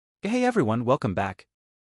Hey everyone, welcome back.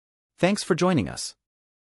 Thanks for joining us.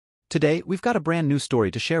 Today, we've got a brand new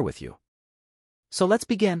story to share with you. So let's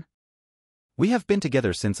begin. We have been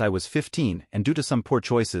together since I was 15, and due to some poor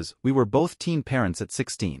choices, we were both teen parents at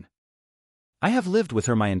 16. I have lived with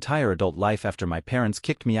her my entire adult life after my parents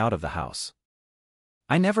kicked me out of the house.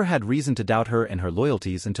 I never had reason to doubt her and her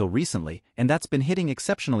loyalties until recently, and that's been hitting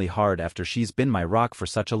exceptionally hard after she's been my rock for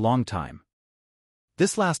such a long time.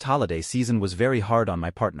 This last holiday season was very hard on my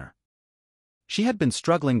partner. She had been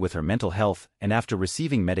struggling with her mental health, and after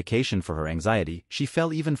receiving medication for her anxiety, she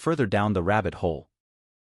fell even further down the rabbit hole.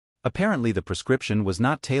 Apparently the prescription was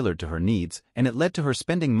not tailored to her needs, and it led to her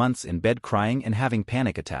spending months in bed crying and having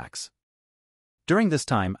panic attacks. During this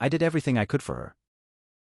time, I did everything I could for her.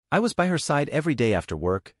 I was by her side every day after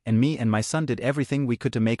work, and me and my son did everything we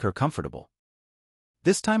could to make her comfortable.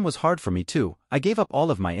 This time was hard for me too. I gave up all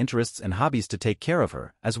of my interests and hobbies to take care of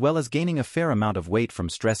her, as well as gaining a fair amount of weight from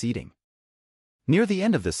stress eating. Near the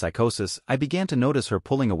end of this psychosis, I began to notice her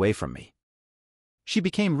pulling away from me. She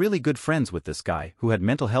became really good friends with this guy who had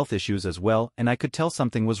mental health issues as well, and I could tell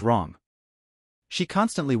something was wrong. She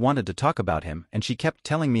constantly wanted to talk about him, and she kept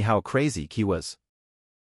telling me how crazy he was.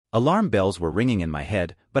 Alarm bells were ringing in my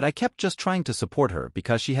head, but I kept just trying to support her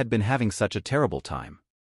because she had been having such a terrible time.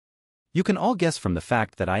 You can all guess from the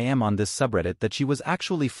fact that I am on this subreddit that she was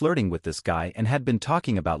actually flirting with this guy and had been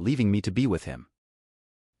talking about leaving me to be with him.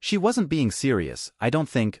 She wasn't being serious, I don't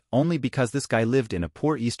think, only because this guy lived in a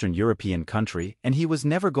poor Eastern European country and he was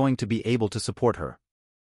never going to be able to support her.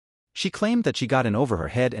 She claimed that she got in over her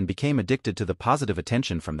head and became addicted to the positive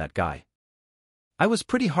attention from that guy. I was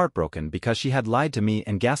pretty heartbroken because she had lied to me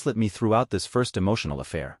and gaslit me throughout this first emotional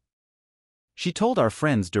affair. She told our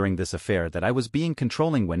friends during this affair that I was being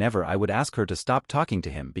controlling whenever I would ask her to stop talking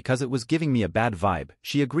to him because it was giving me a bad vibe.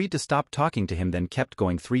 She agreed to stop talking to him, then kept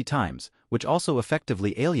going 3 times, which also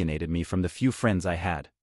effectively alienated me from the few friends I had.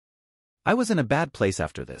 I was in a bad place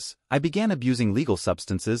after this. I began abusing legal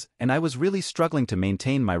substances, and I was really struggling to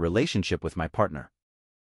maintain my relationship with my partner.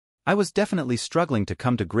 I was definitely struggling to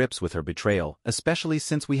come to grips with her betrayal, especially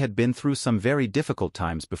since we had been through some very difficult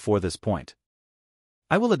times before this point.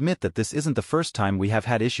 I will admit that this isn't the first time we have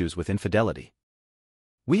had issues with infidelity.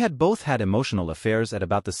 We had both had emotional affairs at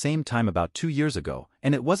about the same time about 2 years ago,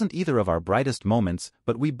 and it wasn't either of our brightest moments,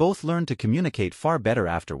 but we both learned to communicate far better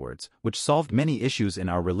afterwards, which solved many issues in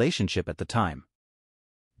our relationship at the time.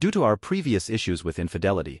 Due to our previous issues with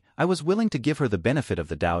infidelity, I was willing to give her the benefit of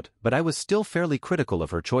the doubt, but I was still fairly critical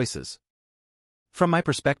of her choices. From my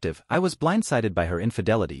perspective, I was blindsided by her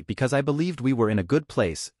infidelity because I believed we were in a good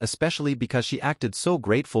place, especially because she acted so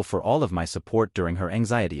grateful for all of my support during her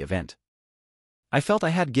anxiety event. I felt I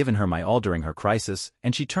had given her my all during her crisis,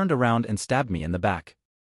 and she turned around and stabbed me in the back.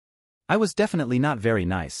 I was definitely not very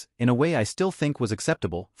nice, in a way I still think was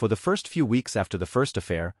acceptable, for the first few weeks after the first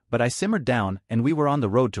affair, but I simmered down and we were on the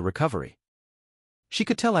road to recovery. She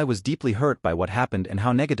could tell I was deeply hurt by what happened and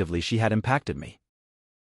how negatively she had impacted me.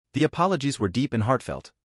 The apologies were deep and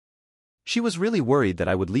heartfelt. She was really worried that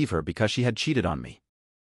I would leave her because she had cheated on me.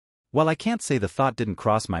 While I can't say the thought didn't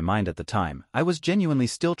cross my mind at the time, I was genuinely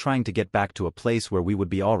still trying to get back to a place where we would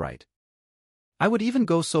be alright. I would even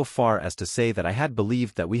go so far as to say that I had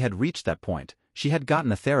believed that we had reached that point. She had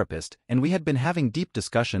gotten a therapist, and we had been having deep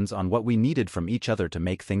discussions on what we needed from each other to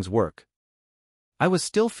make things work. I was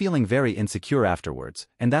still feeling very insecure afterwards,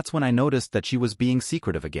 and that's when I noticed that she was being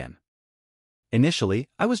secretive again. Initially,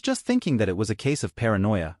 I was just thinking that it was a case of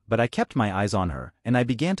paranoia, but I kept my eyes on her, and I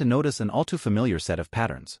began to notice an all too familiar set of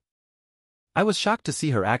patterns. I was shocked to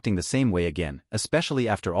see her acting the same way again, especially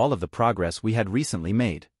after all of the progress we had recently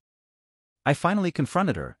made. I finally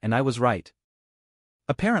confronted her, and I was right.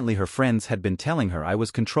 Apparently her friends had been telling her I was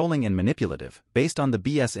controlling and manipulative, based on the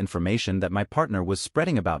BS information that my partner was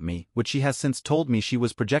spreading about me, which she has since told me she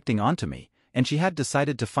was projecting onto me, and she had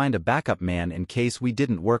decided to find a backup man in case we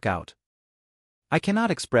didn't work out. I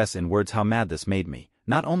cannot express in words how mad this made me.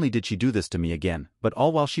 Not only did she do this to me again, but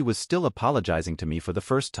all while she was still apologizing to me for the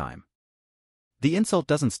first time. The insult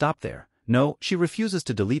doesn't stop there. No, she refuses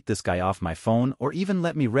to delete this guy off my phone or even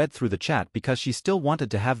let me read through the chat because she still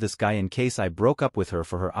wanted to have this guy in case I broke up with her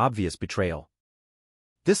for her obvious betrayal.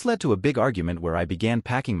 This led to a big argument where I began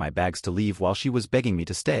packing my bags to leave while she was begging me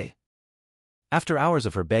to stay. After hours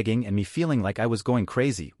of her begging and me feeling like I was going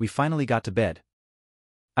crazy, we finally got to bed.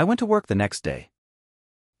 I went to work the next day.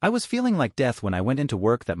 I was feeling like death when I went into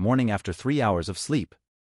work that morning after 3 hours of sleep.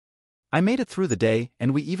 I made it through the day,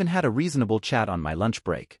 and we even had a reasonable chat on my lunch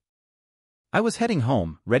break. I was heading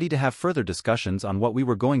home, ready to have further discussions on what we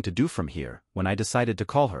were going to do from here, when I decided to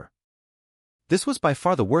call her. This was by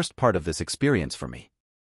far the worst part of this experience for me.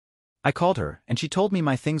 I called her, and she told me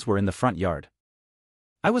my things were in the front yard.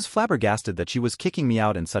 I was flabbergasted that she was kicking me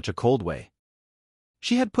out in such a cold way.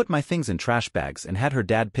 She had put my things in trash bags and had her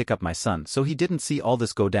dad pick up my son so he didn't see all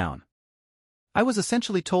this go down. I was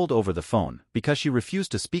essentially told over the phone, because she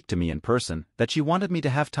refused to speak to me in person, that she wanted me to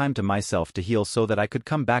have time to myself to heal so that I could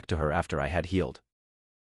come back to her after I had healed.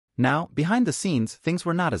 Now, behind the scenes, things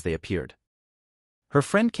were not as they appeared. Her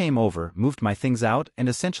friend came over, moved my things out, and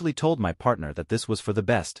essentially told my partner that this was for the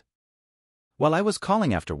best. While I was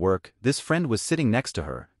calling after work, this friend was sitting next to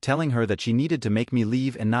her, telling her that she needed to make me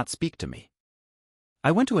leave and not speak to me.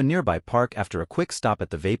 I went to a nearby park after a quick stop at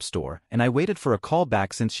the vape store, and I waited for a call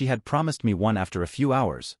back since she had promised me one after a few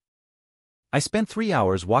hours. I spent 3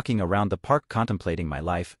 hours walking around the park contemplating my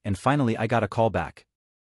life, and finally I got a call back.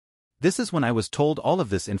 This is when I was told all of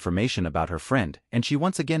this information about her friend, and she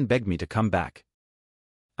once again begged me to come back.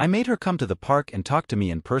 I made her come to the park and talk to me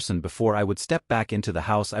in person before I would step back into the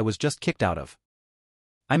house I was just kicked out of.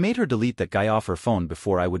 I made her delete that guy off her phone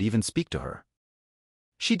before I would even speak to her.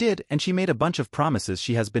 She did, and she made a bunch of promises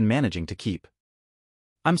she has been managing to keep.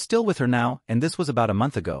 I'm still with her now, and this was about a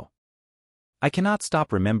month ago. I cannot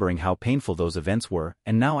stop remembering how painful those events were,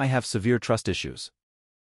 and now I have severe trust issues.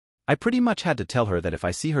 I pretty much had to tell her that if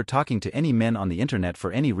I see her talking to any men on the internet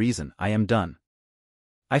for any reason, I am done.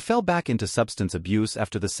 I fell back into substance abuse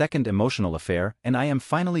after the second emotional affair, and I am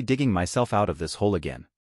finally digging myself out of this hole again.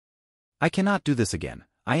 I cannot do this again.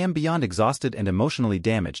 I am beyond exhausted and emotionally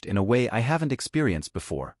damaged in a way I haven't experienced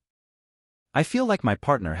before. I feel like my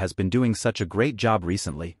partner has been doing such a great job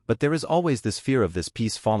recently, but there is always this fear of this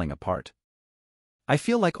piece falling apart. I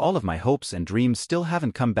feel like all of my hopes and dreams still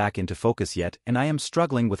haven't come back into focus yet, and I am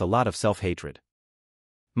struggling with a lot of self-hatred.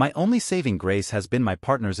 My only saving grace has been my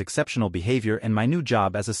partner's exceptional behavior and my new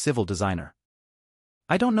job as a civil designer.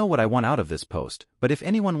 I don't know what I want out of this post, but if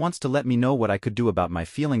anyone wants to let me know what I could do about my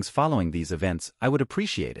feelings following these events, I would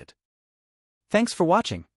appreciate it. Thanks for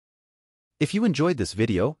watching. If you enjoyed this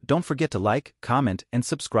video, don't forget to like, comment, and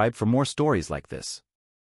subscribe for more stories like this.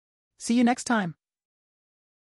 See you next time.